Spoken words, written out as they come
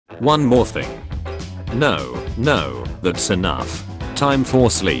One more thing. No, that's enough. Time for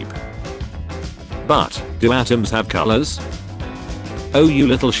sleep. But, do atoms have colors? Oh you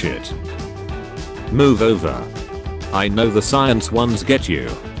little shit. Move over. I know the science ones get you.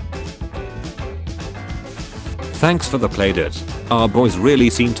 Thanks for the playdate. Our boys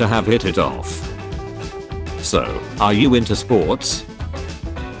really seem to have hit it off. So, are you into sports?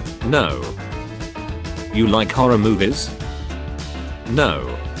 No. You like horror movies?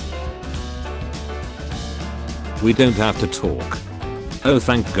 No. We don't have to talk. Oh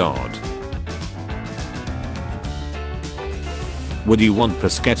thank God. Would you want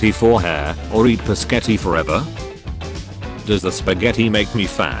paschetti for hair or eat paschetti forever? Does the spaghetti make me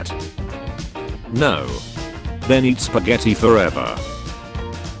fat? No. Then eat spaghetti forever.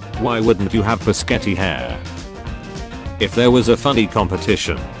 Why wouldn't you have paschetti hair? If there was a funny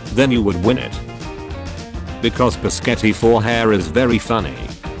competition, then you would win it. Because paschetti for hair is very funny.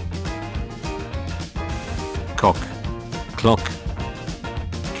 Cock. Clock.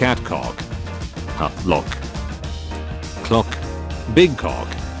 Cat cock. Lock. Clock. Big cock.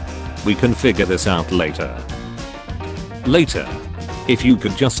 We can figure this out later. Later. If you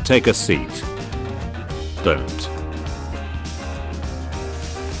could just take a seat. Don't.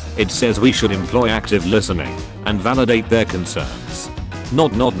 It says we should employ active listening and validate their concerns.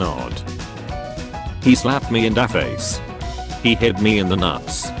 Nod. He slapped me in the face. He hit me in the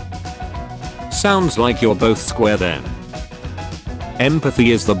nuts. Sounds like you're both square then.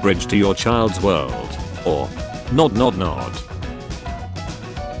 Empathy is the bridge to your child's world. Or, nod.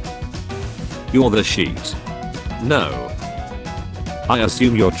 You're the sheet. No. I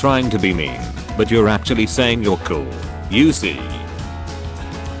assume you're trying to be mean, but you're actually saying you're cool. You see.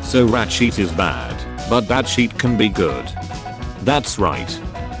 So rat sheet is bad, but bad sheet can be good. That's right.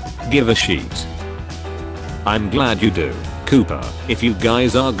 Give a sheet. I'm glad you do, Cooper. If you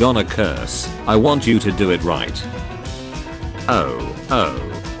guys are gonna curse, I want you to do it right. Oh.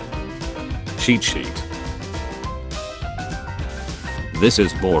 Sheet. This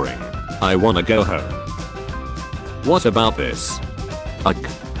is boring. I wanna go home. What about this? Ugh.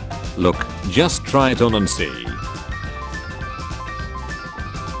 Look, just try it on and see.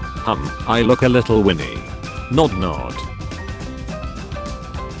 I look a little Winnie. Nod.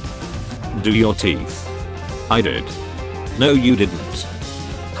 Do your teeth? I did. No you didn't.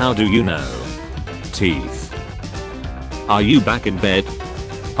 How do you know? Teeth. Are you back in bed?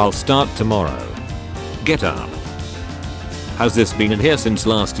 I'll start tomorrow. Get up. Has this been in here since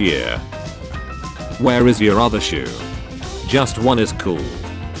last year? Where is your other shoe? Just one is cool.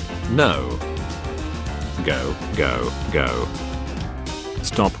 No. Go.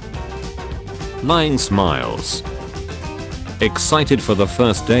 Stop. Lying smiles. Excited for the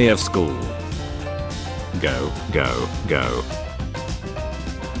first day of school. Go.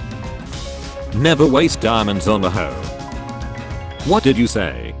 Never waste diamonds on a hoe. What did you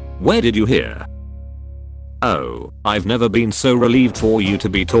say? Where did you hear? Oh, I've never been so relieved for you to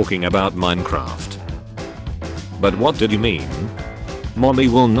be talking about Minecraft. But what did you mean? Mommy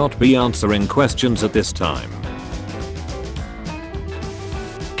will not be answering questions at this time.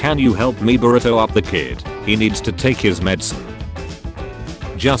 Can you help me burrito up the kid? He needs to take his medicine.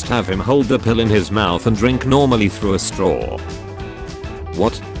 Just have him hold the pill in his mouth and drink normally through a straw.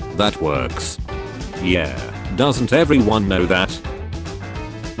 What? That works. Yeah, doesn't everyone know that?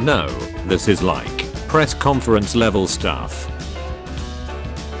 No, this is like press conference level stuff.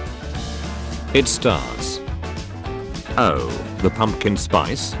 It starts. Oh, the pumpkin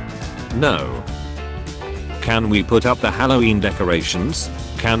spice? No. Can we put up the Halloween decorations?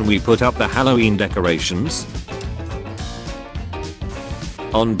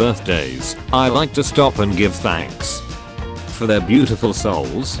 On birthdays, I like to stop and give thanks. For their beautiful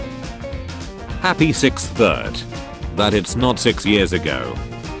souls. Happy 6th bird. That it's not 6 years ago.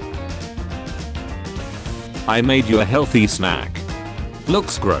 I made you a healthy snack.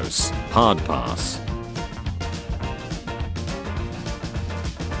 Looks gross, hard pass.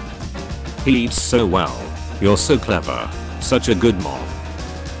 He eats so well. You're so clever. Such a good mom.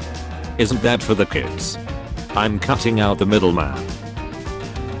 Isn't that for the kids? I'm cutting out the middleman.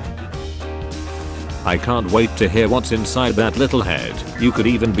 I can't wait to hear what's inside that little head. You could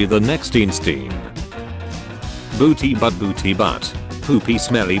even be the next Einstein. Booty butt. Poopy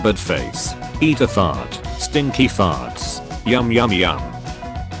smelly butt face. Eat a fart. Stinky farts. Yum.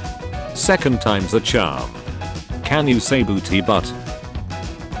 Second time's a charm. Can you say booty butt?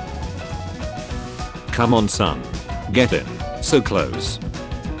 Come on son. Get in. So close.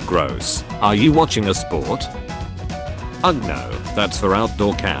 Gross. Are you watching a sport? Ugh no, that's for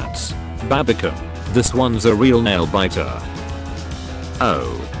outdoor cats. Babacum. This one's a real nail biter.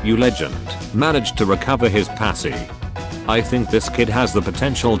 Oh, you legend, managed to recover his passy. I think this kid has the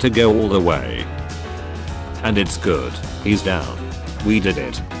potential to go all the way. And it's good, he's down. We did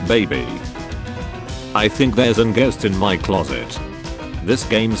it, baby. I think there's a ghost in my closet. This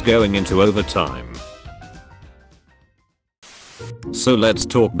game's going into overtime. So let's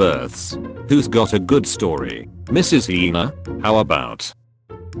talk births. Who's got a good story? Mrs. Hyena, how about?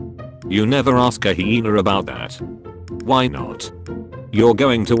 You never ask a hyena about that. Why not? You're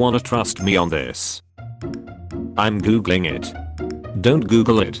going to wanna trust me on this. I'm googling it. Don't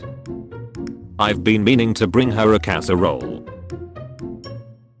Google it. I've been meaning to bring her a casserole.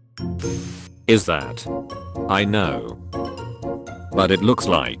 Is that? I know. But it looks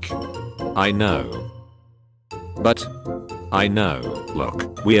like. I know. But. I know.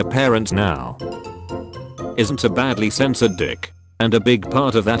 Look, we're parents now. Isn't a badly censored dick. And a big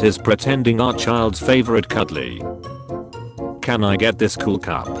part of that is pretending our child's favorite cuddly. Can I get this cool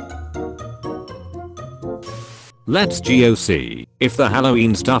cup? Let's GOC if the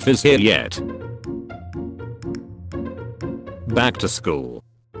Halloween stuff is here yet. Back to school.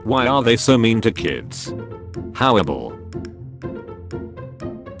 Why are they so mean to kids? Howable.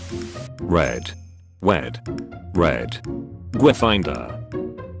 Red. Wed. Red. Gwyfinder.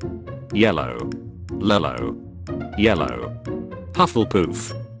 Yellow. Lello. Yellow.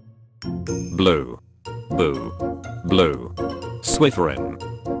 Hufflepoof. Blue. Boo. Blue. Swifferin.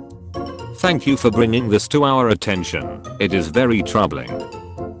 Thank you for bringing this to our attention. It is very troubling.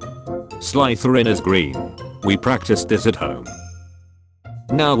 Slytherin is green. We practiced this at home.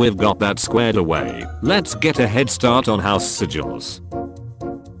 Now we've got that squared away, let's get a head start on house sigils.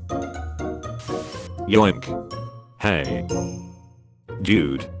 Yoink. Hey.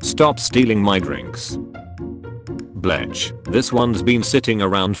 Dude, stop stealing my drinks. Bletch, this one's been sitting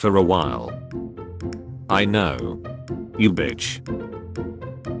around for a while. I know. You bitch.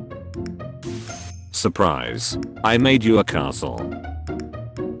 Surprise. I made you a castle.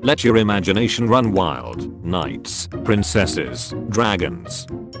 Let your imagination run wild. Knights, princesses, dragons.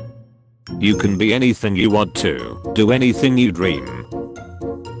 You can be anything you want to. Do anything you dream.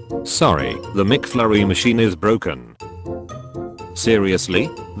 Sorry, the McFlurry machine is broken. Seriously?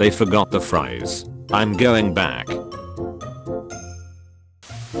 They forgot the fries. I'm going back.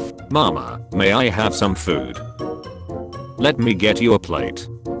 Mama, may I have some food? Let me get you a plate.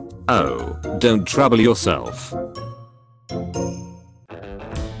 Oh, don't trouble yourself.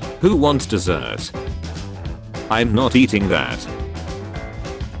 Who wants dessert? I'm not eating that.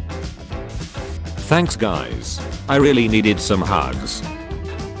 Thanks guys. I really needed some hugs.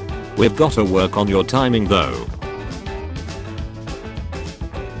 We've got to work on your timing though.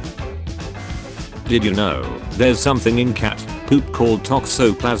 Did you know, there's something in cat poop called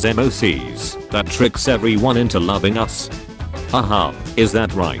toxoplasmosis that tricks everyone into loving us? Haha, is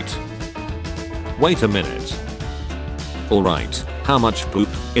that right? Wait a minute. Alright, how much poop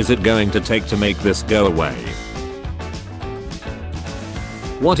is it going to take to make this go away?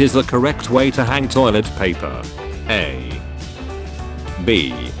 What is the correct way to hang toilet paper? A.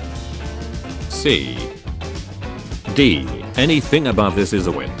 B. C. D. Anything above this is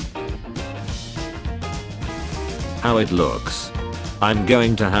a win. How it looks. I'm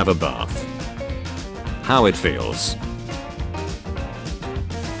going to have a bath. How it feels.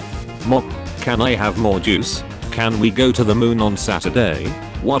 Mom, can I have more juice? Can we go to the moon on Saturday?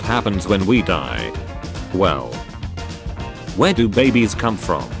 What happens when we die? Well. Where do babies come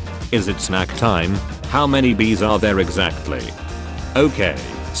from? Is it snack time? How many bees are there exactly? Okay,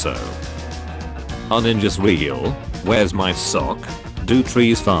 so. Are ninjas real? Where's my sock? Do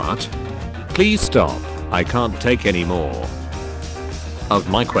trees fart? Please stop. I can't take any more of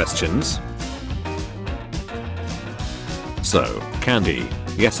my questions. So, candy,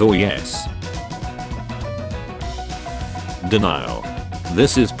 yes or yes? Denial.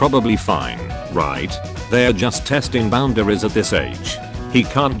 This is probably fine, right? They're just testing boundaries at this age. He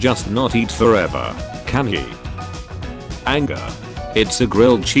can't just not eat forever, can he? Anger. It's a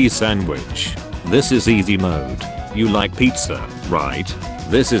grilled cheese sandwich. This is easy mode. You like pizza, right?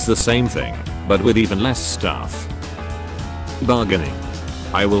 This is the same thing, but with even less stuff. Bargaining.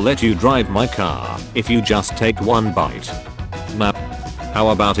 I will let you drive my car if you just take one bite. Map. How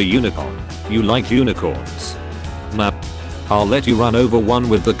about a unicorn? You like unicorns? Map. I'll let you run over one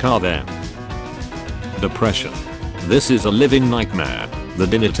with the car then. Depression. This is a living nightmare. The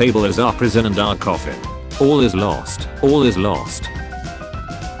dinner table is our prison and our coffin. All is lost. All is lost.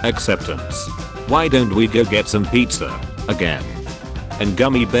 Acceptance. Why don't we go get some pizza again? And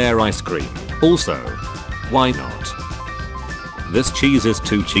gummy bear ice cream. Also. Why not? This cheese is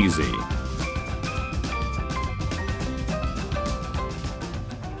too cheesy.